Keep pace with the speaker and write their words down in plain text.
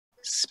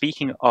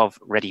speaking of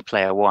Ready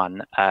Player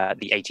One,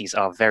 the 80s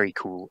are very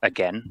cool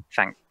again.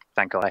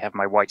 Thank God I have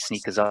my white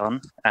sneakers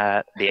on.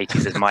 The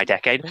 80s is my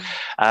decade.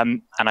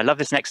 And I love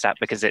this next app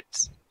because it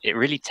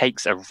really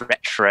takes a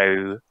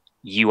retro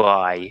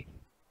UI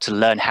to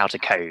learn how to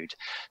code.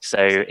 So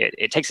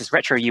it takes this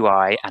retro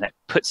UI and it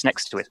puts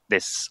next to it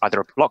this either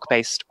a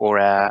block-based or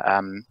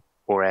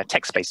a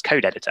text-based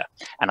code editor,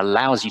 and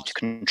allows you to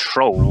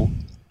control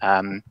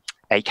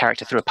a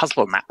character through a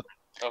puzzle map.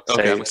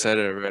 Okay, so, I'm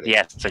excited already.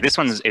 Yeah, so this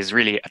one is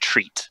really a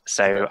treat.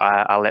 So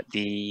I'll let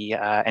the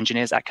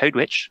engineers at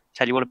CodeWitch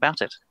tell you all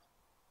about it.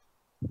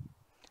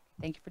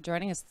 Thank you for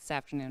joining us this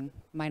afternoon.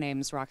 My name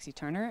is Roxie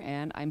Turner,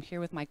 and I'm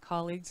here with my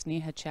colleagues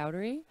Neha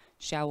Choudhary,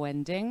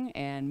 Shiau-uen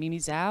and Mimi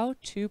Zhao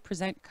to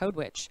present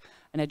CodeWitch,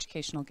 an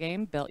educational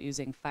game built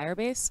using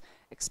Firebase,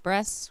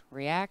 Express,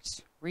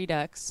 React,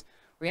 Redux,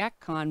 React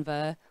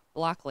Konva,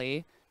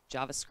 Blockly,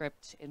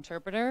 JavaScript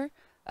interpreter,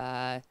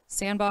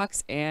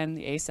 Sandbox, and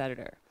the Ace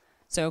editor.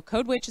 So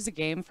CodeWitch is a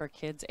game for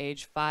kids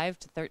age 5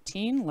 to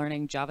 13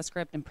 learning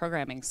JavaScript and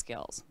programming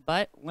skills,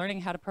 but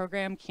learning how to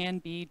program can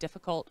be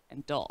difficult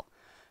and dull.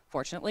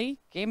 Fortunately,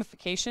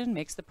 gamification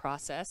makes the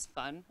process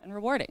fun and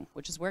rewarding,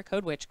 which is where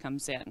CodeWitch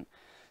comes in.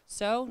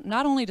 So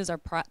not only does our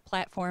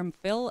platform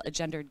fill a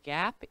gendered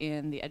gap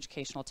in the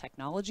educational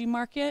technology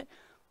market,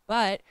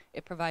 but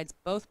it provides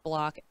both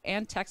block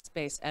and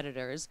text-based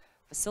editors,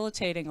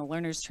 facilitating a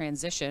learner's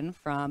transition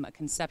from a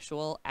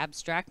conceptual,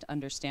 abstract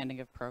understanding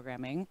of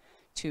programming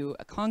to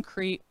a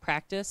concrete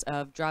practice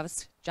of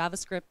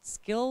JavaScript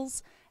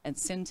skills and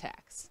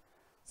syntax.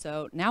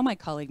 So now my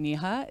colleague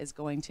Neha is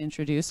going to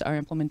introduce our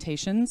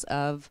implementations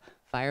of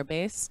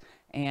Firebase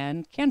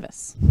and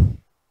Canvas.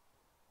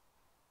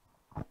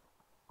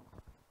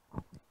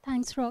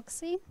 Thanks,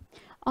 Roxy.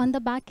 On the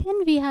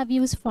backend, we have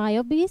used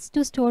Firebase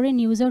to store in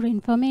user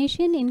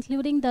information,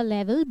 including the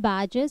level,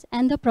 badges,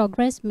 and the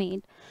progress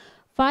made.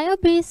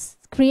 Firebase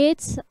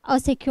creates a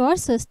secure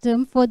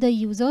system for the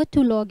user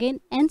to log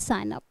in and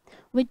sign up.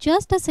 With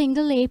just a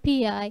single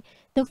API,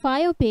 the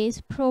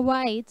Firebase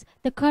provides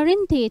the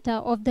current data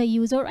of the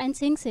user and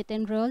syncs it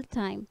in real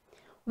time.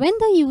 When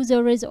the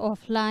user is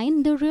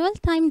offline, the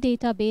real-time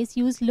database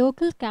uses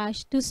local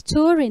cache to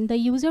store in the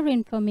user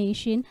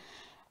information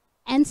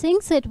and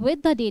syncs it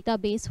with the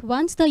database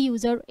once the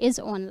user is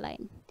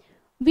online.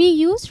 We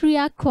use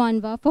React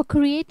Konva for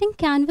creating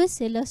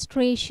canvas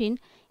illustration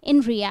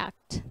in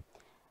React.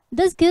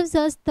 This gives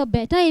us the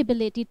better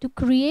ability to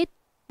create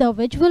the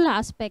visual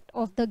aspect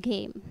of the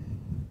game.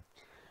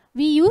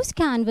 We use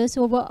Canvas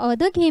over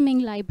other gaming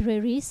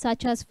libraries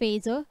such as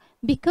Phaser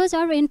because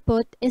our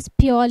input is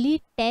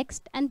purely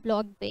text and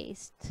block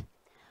based.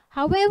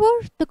 However,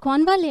 the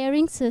Konva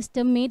layering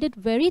system made it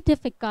very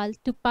difficult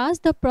to pass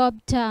the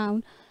prop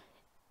down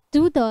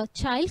to the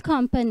child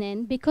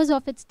component because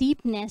of its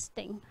deep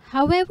nesting.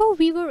 However,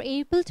 we were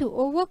able to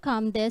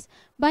overcome this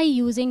by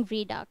using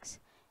Redux.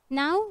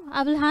 Now,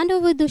 I will hand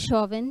over to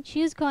Shiau-uen.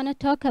 She is going to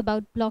talk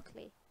about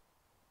Blockly.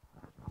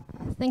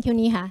 Thank you,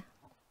 Neha.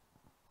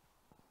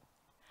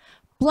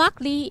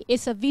 Blockly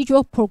is a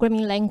visual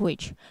programming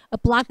language. A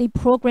Blockly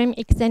program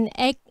is an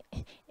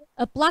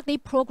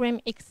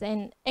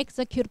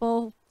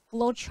executable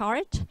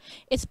flowchart.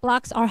 Its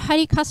blocks are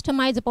highly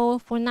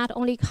customizable for not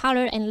only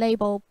color and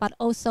label, but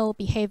also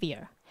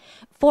behavior.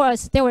 For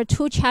us, there were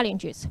two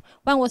challenges.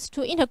 One was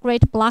to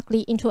integrate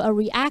Blockly into a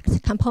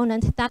React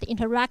component that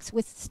interacts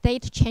with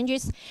state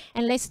changes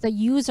and lets the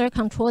user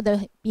control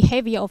the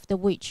behavior of the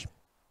widget.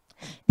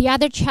 The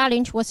other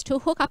challenge was to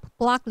hook up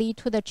Blockly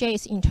to the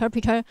JS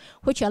interpreter,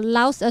 which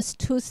allows us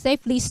to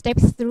safely step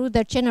through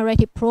the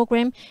generated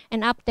program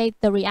and update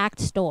the React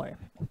store.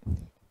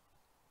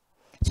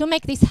 To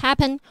make this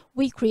happen,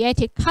 we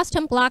created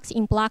custom blocks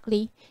in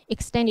Blockly,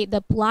 extended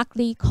the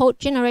Blockly code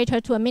generator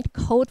to emit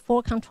code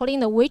for controlling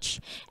the widget,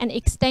 and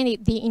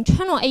extended the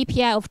internal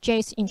API of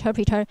JS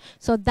interpreter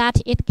so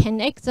that it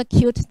can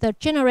execute the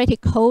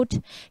generated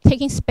code,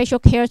 taking special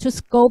care to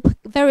scope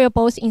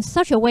variables in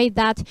such a way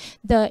that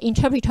the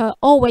interpreter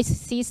always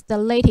sees the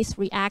latest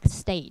React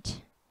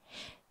state.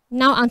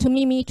 Now on to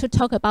Mimi to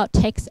talk about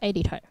text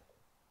editor.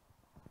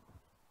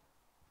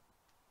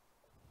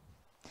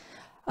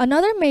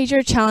 Another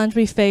major challenge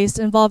we faced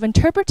involved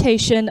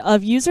interpretation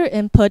of user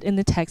input in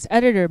the text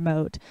editor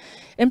mode.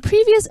 In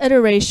previous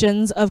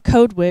iterations of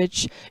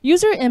CodeWitch,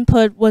 user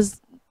input was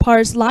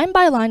parsed line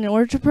by line in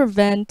order to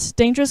prevent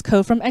dangerous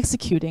code from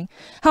executing.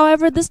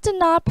 However, this did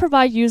not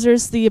provide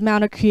users the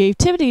amount of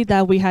creativity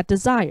that we had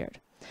desired.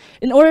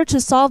 In order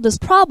to solve this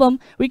problem,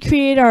 we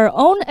created our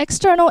own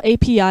external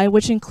API,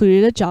 which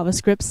included a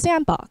JavaScript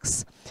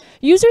sandbox.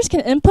 Users can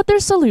input their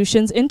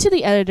solutions into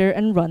the editor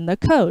and run the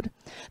code.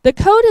 The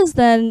code is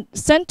then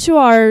sent to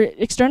our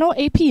external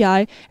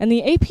API, and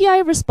the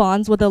API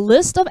responds with a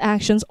list of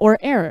actions or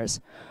errors.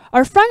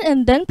 Our front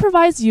end then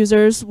provides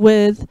users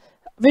with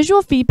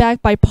visual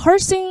feedback by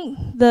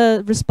parsing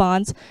the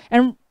response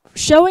and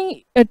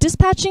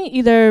dispatching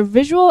either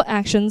visual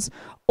actions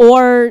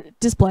or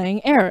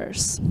displaying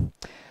errors.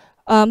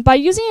 By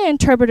using an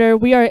interpreter,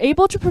 we are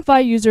able to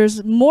provide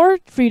users more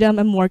freedom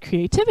and more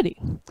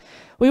creativity.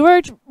 We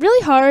worked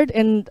really hard,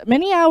 and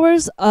many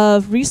hours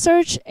of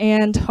research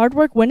and hard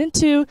work went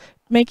into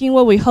making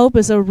what we hope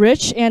is a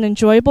rich and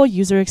enjoyable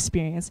user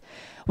experience.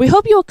 We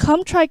hope you'll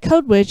come try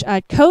CodeWitch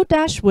at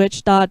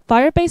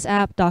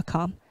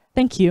code-witch.firebaseapp.com.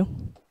 Thank you.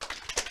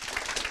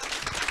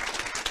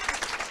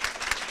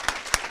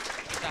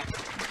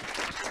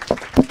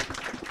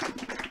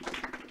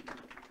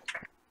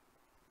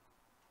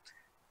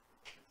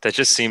 That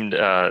seemed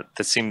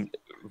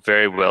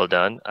very well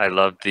done. I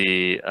love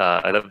the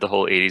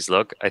whole 80s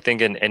look. I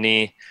think in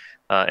any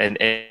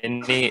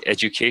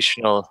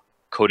educational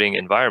coding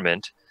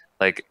environment,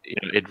 like,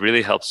 it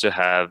really helps to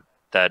have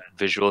that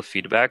visual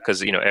feedback,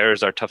 because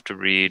errors are tough to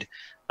read.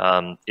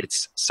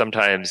 It's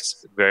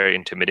sometimes very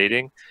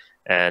intimidating,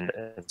 and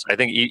so I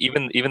think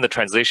even the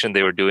translation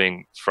they were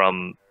doing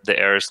from the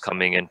errors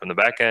coming in from the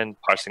back end,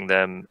 parsing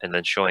them, and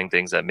then showing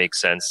things that make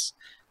sense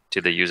to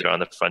the user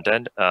on the front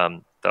end,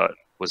 that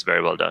was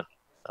very well done.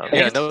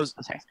 Yeah, that was.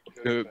 Sorry.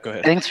 Go ahead.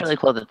 I think it's really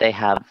cool that they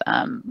have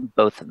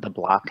both the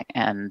block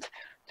and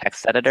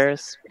text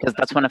editors, because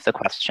that's one of the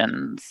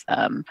questions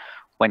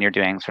when you're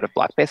doing sort of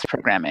block-based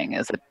programming,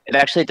 is that it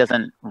actually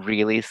doesn't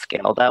really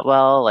scale that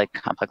well. Like,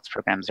 complex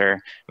programs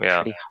are pretty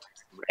hard to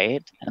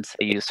write, and so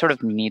you sort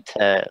of need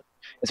to.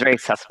 It's very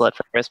accessible at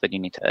first, but you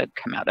need to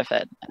come out of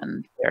it,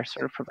 and they're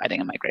sort of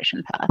providing a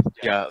migration path.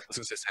 Yeah, I was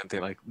gonna say the same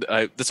thing. Like,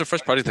 that's the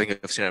first project thing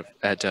I've seen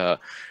at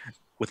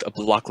with a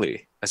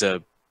Blockly as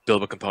a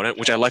buildable component,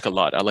 which I like a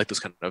lot. I like those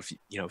kind of,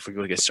 for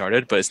people to get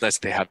started, but it's nice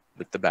that they have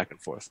the back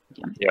and forth.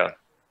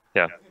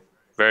 Yeah,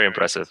 very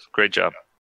impressive. Great job.